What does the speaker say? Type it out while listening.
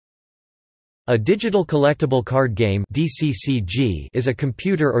A digital collectible card game (DCCG) is a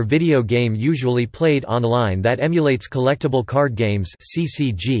computer or video game usually played online that emulates collectible card games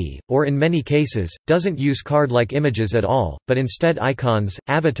 (CCG), or in many cases, doesn't use card-like images at all, but instead icons,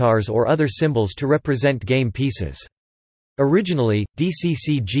 avatars or other symbols to represent game pieces. Originally,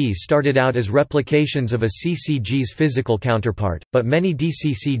 DCCG started out as replications of a CCG's physical counterpart, but many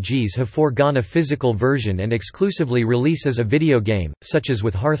DCCGs have foregone a physical version and exclusively release as a video game, such as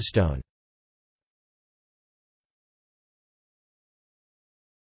with Hearthstone.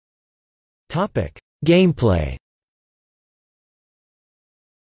 Gameplay.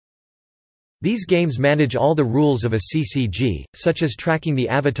 These games manage all the rules of a CCG, such as tracking the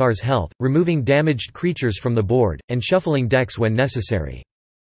avatar's health, removing damaged creatures from the board, and shuffling decks when necessary.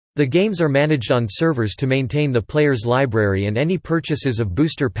 The games are managed on servers to maintain the player's library and any purchases of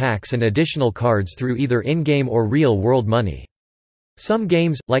booster packs and additional cards through either in-game or real-world money. Some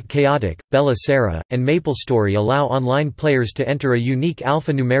games, like Chaotic, Bella Sara, and MapleStory allow online players to enter a unique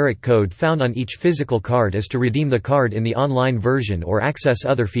alphanumeric code found on each physical card as to redeem the card in the online version or access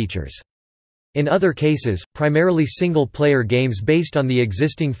other features. In other cases, primarily single-player games based on the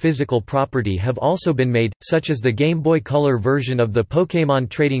existing physical property have also been made, such as the Game Boy Color version of the Pokémon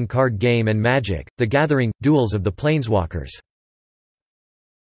trading card game and Magic: The Gathering – Duels of the Planeswalkers.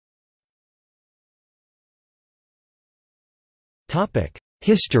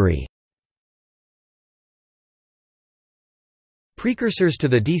 History. Precursors to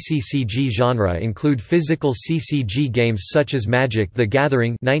the DCCG genre include physical CCG games such as Magic: The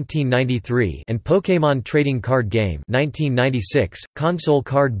Gathering (1993) and Pokémon Trading Card Game (1996), console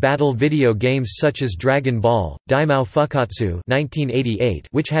card battle video games such as Dragon Ball: Daimao Fukatsu (1988),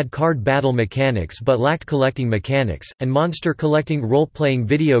 which had card battle mechanics but lacked collecting mechanics, and monster collecting role-playing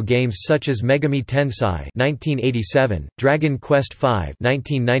video games such as Megami Tensei (1987), Dragon Quest V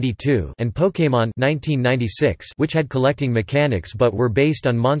 (1992), and Pokémon (1996), which had collecting mechanics but were based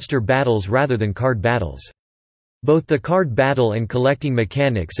on monster battles rather than card battles. Both the card battle and collecting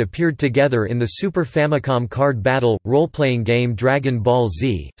mechanics appeared together in the Super Famicom card battle role-playing game Dragon Ball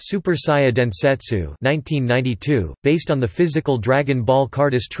Z: Super Saiya Densetsu (1992), based on the physical Dragon Ball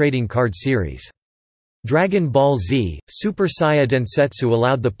Cardist trading card series. Dragon Ball Z: Super Saiya Densetsu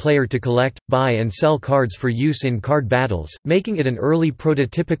allowed the player to collect, buy and sell cards for use in card battles, making it an early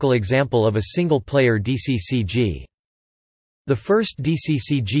prototypical example of a single-player DCCG. The first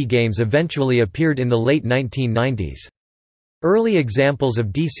DCCG games eventually appeared in the late 1990s. Early examples of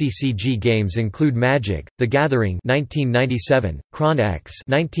DCCG games include Magic: The Gathering (1997), Kron X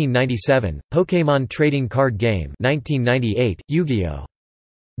 (1997), Pokémon Trading Card Game (1998), Yu-Gi-Oh!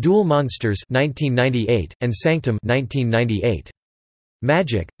 Duel Monsters (1998), and Sanctum (1998).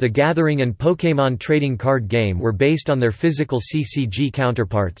 Magic: The Gathering and Pokémon Trading Card Game were based on their physical CCG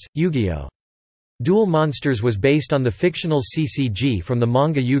counterparts. Yu-Gi-Oh! Duel Monsters was based on the fictional CCG from the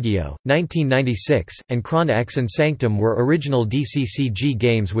manga Yu-Gi-Oh! 1996, and Kron X and Sanctum were original DCCG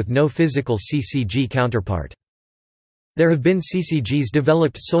games with no physical CCG counterpart. There have been CCGs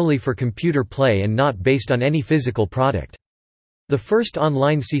developed solely for computer play and not based on any physical product. The first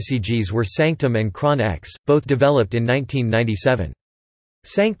online CCGs were Sanctum and Kron X, both developed in 1997.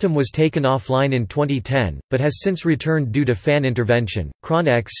 Sanctum was taken offline in 2010, but has since returned due to fan intervention. Kron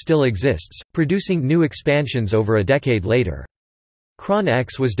X still exists, producing new expansions over a decade later. Kron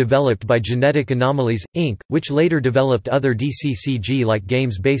X was developed by Genetic Anomalies, Inc., which later developed other DCCG-like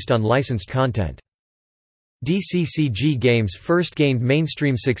games based on licensed content. DCCG games first gained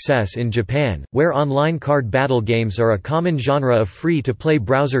mainstream success in Japan, where online card battle games are a common genre of free-to-play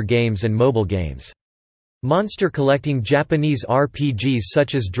browser games and mobile games. Monster collecting Japanese RPGs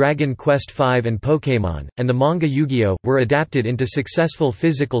such as Dragon Quest V and Pokémon, and the manga Yu-Gi-Oh! Were adapted into successful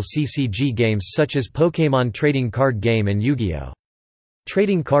physical CCG games such as Pokémon Trading Card Game and Yu-Gi-Oh!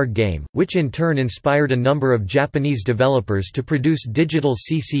 Trading Card Game, which in turn inspired a number of Japanese developers to produce digital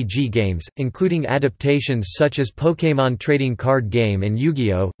CCG games, including adaptations such as Pokémon Trading Card Game and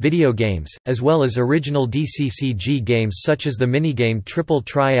Yu-Gi-Oh! Video games, as well as original DCCG games such as the minigame Triple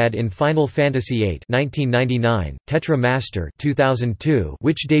Triad in Final Fantasy VIII 1999, Tetra Master 2002,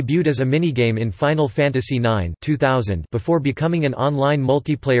 which debuted as a minigame in Final Fantasy IX 2000 before becoming an online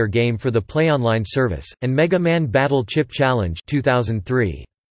multiplayer game for the PlayOnline service, and Mega Man Battle Chip Challenge 2003.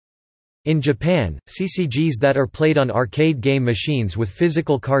 In Japan, CCGs that are played on arcade game machines with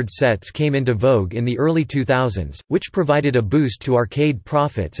physical card sets came into vogue in the early 2000s, which provided a boost to arcade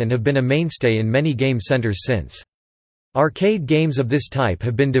profits and have been a mainstay in many game centers since. Arcade games of this type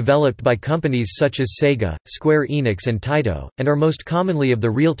have been developed by companies such as Sega, Square Enix and Taito, and are most commonly of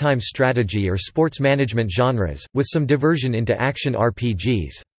the real-time strategy or sports management genres, with some diversion into action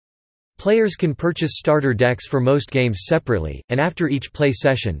RPGs. Players can purchase starter decks for most games separately, and after each play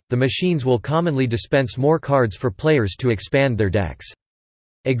session, the machines will commonly dispense more cards for players to expand their decks.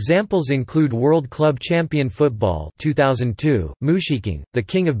 Examples include World Club Champion Football 2002, Mushiking, The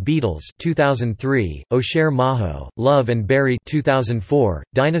King of Beetles 2003, Osher Maho, Love and Berry 2004,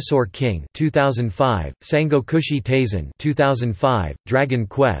 Dinosaur King 2005, Sangokushi Taisen 2005, Dragon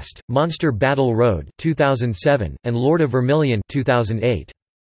Quest, Monster Battle Road 2007, and Lord of Vermilion 2008.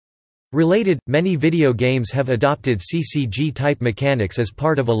 Related, many video games have adopted CCG-type mechanics as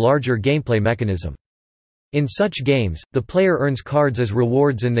part of a larger gameplay mechanism. In such games, the player earns cards as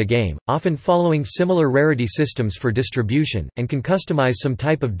rewards in the game, often following similar rarity systems for distribution, and can customize some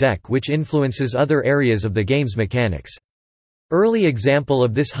type of deck which influences other areas of the game's mechanics. Early example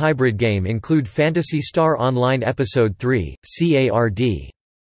of this hybrid game include Phantasy Star Online Episode 3, CARD.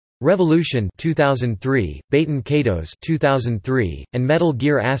 Revolution 2003, Baton Kaitos 2003, and Metal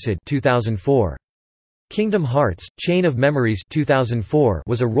Gear Acid 2004. Kingdom Hearts: Chain of Memories 2004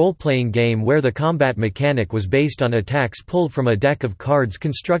 was a role-playing game where the combat mechanic was based on attacks pulled from a deck of cards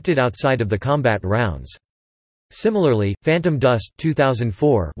constructed outside of the combat rounds. Similarly, Phantom Dust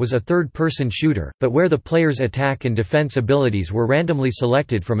 2004 was a third-person shooter, but where the player's attack and defense abilities were randomly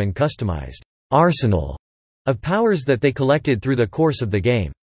selected from an customized arsenal of powers that they collected through the course of the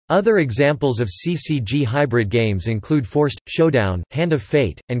game. Other examples of CCG hybrid games include Forced, Showdown, Hand of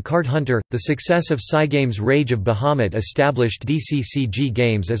Fate, and Card Hunter. The success of Cygames' Rage of Bahamut established DCCG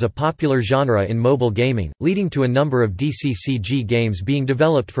games as a popular genre in mobile gaming, leading to a number of DCCG games being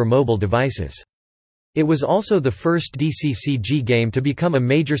developed for mobile devices. It was also the first DCCG game to become a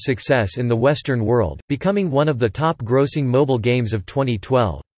major success in the Western world, becoming one of the top-grossing mobile games of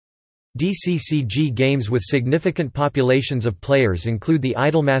 2012. DCCG games with significant populations of players include the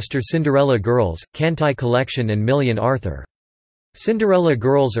Idolmaster Cinderella Girls, Kantai Collection and Million Arthur. Cinderella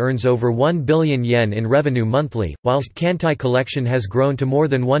Girls earns over 1 billion yen in revenue monthly, whilst Kantai Collection has grown to more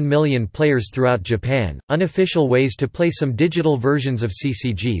than 1 million players throughout Japan. Unofficial ways to play some digital versions of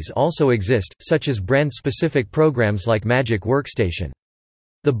CCGs also exist, such as brand-specific programs like Magic Workstation.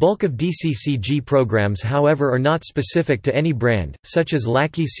 The bulk of DCCG programs however are not specific to any brand, such as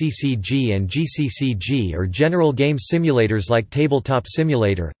Lackey CCG and GCCG or general game simulators like Tabletop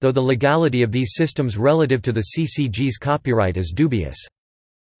Simulator, though the legality of these systems relative to the CCG's copyright is dubious.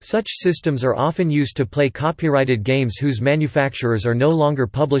 Such systems are often used to play copyrighted games whose manufacturers are no longer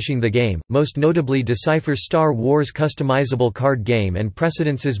publishing the game, most notably Decipher's Star Wars customizable card game and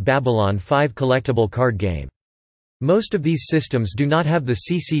Precedence's Babylon 5 collectible card game. Most of these systems do not have the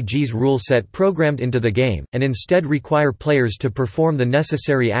CCG's rule set programmed into the game, and instead require players to perform the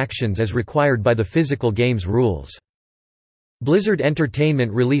necessary actions as required by the physical game's rules. Blizzard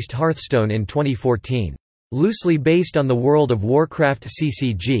Entertainment released Hearthstone in 2014. Loosely based on the World of Warcraft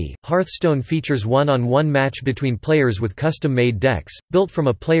CCG, Hearthstone features one-on-one match between players with custom-made decks, built from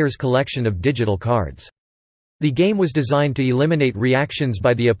a player's collection of digital cards. The game was designed to eliminate reactions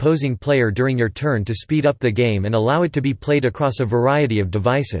by the opposing player during your turn to speed up the game and allow it to be played across a variety of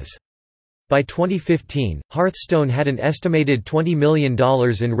devices. By 2015, Hearthstone had an estimated $20 million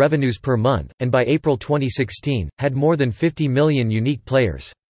in revenues per month, and by April 2016, had more than 50 million unique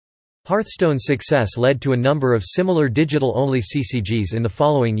players. Hearthstone's success led to a number of similar digital-only CCGs in the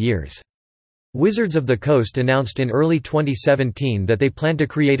following years. Wizards of the Coast announced in early 2017 that they plan to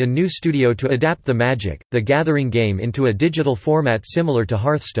create a new studio to adapt the Magic: The Gathering game into a digital format similar to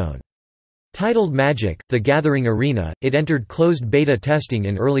Hearthstone. Titled Magic: The Gathering Arena, it entered closed beta testing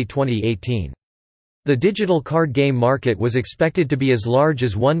in early 2018. The digital card game market was expected to be as large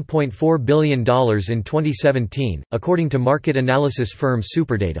as $1.4 billion in 2017, according to market analysis firm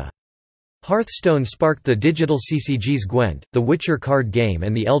Superdata. Hearthstone sparked the digital CCGs Gwent, The Witcher card game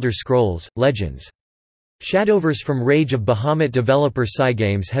and The Elder Scrolls: Legends. Shadowverse from Rage of Bahamut developer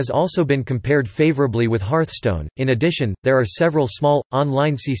Cygames has also been compared favorably with Hearthstone. In addition, there are several small,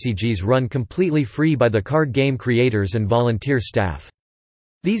 online CCGs run completely free by the card game creators and volunteer staff.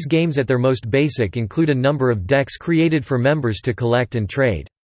 These games at their most basic include a number of decks created for members to collect and trade.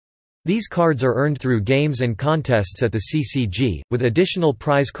 These cards are earned through games and contests at the CCG, with additional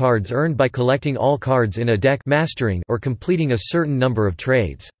prize cards earned by collecting all cards in a deck, mastering or completing a certain number of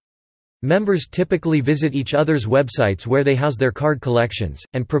trades. Members typically visit each other's websites where they house their card collections,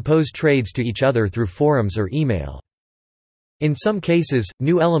 and propose trades to each other through forums or email. In some cases,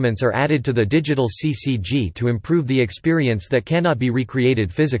 new elements are added to the digital CCG to improve the experience that cannot be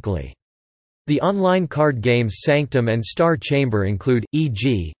recreated physically. The online card games Sanctum and Star Chamber include,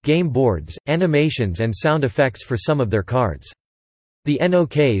 e.g., game boards, animations and sound effects for some of their cards. The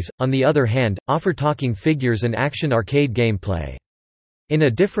NOKs, on the other hand, offer talking figures and action arcade gameplay. In a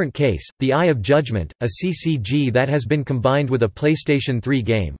different case, The Eye of Judgment, a CCG that has been combined with a PlayStation 3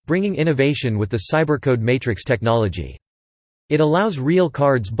 game, bringing innovation with the Cybercode Matrix technology. It allows real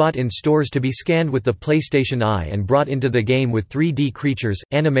cards bought in stores to be scanned with the PlayStation Eye and brought into the game with 3D creatures,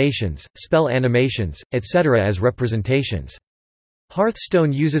 animations, spell animations, etc. as representations.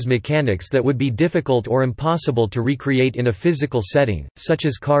 Hearthstone uses mechanics that would be difficult or impossible to recreate in a physical setting, such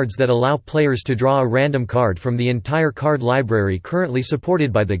as cards that allow players to draw a random card from the entire card library currently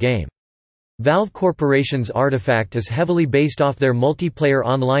supported by the game. Valve Corporation's Artifact is heavily based off their multiplayer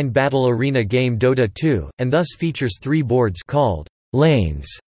online battle arena game Dota 2, and thus features 3 boards called lanes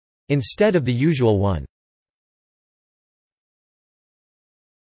instead of the usual one.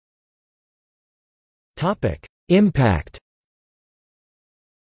 Impact.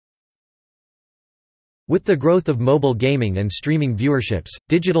 With the growth of mobile gaming and streaming viewerships,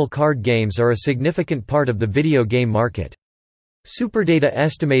 digital card games are a significant part of the video game market. Superdata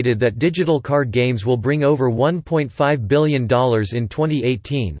estimated that digital card games will bring over $1.5 billion in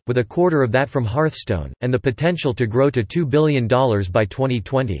 2018, with a quarter of that from Hearthstone, and the potential to grow to $2 billion by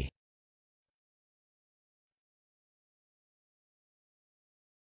 2020.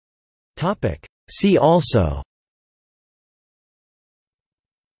 See also: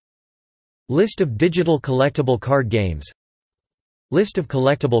 List of digital collectible card games, List of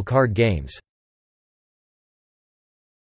collectible card games.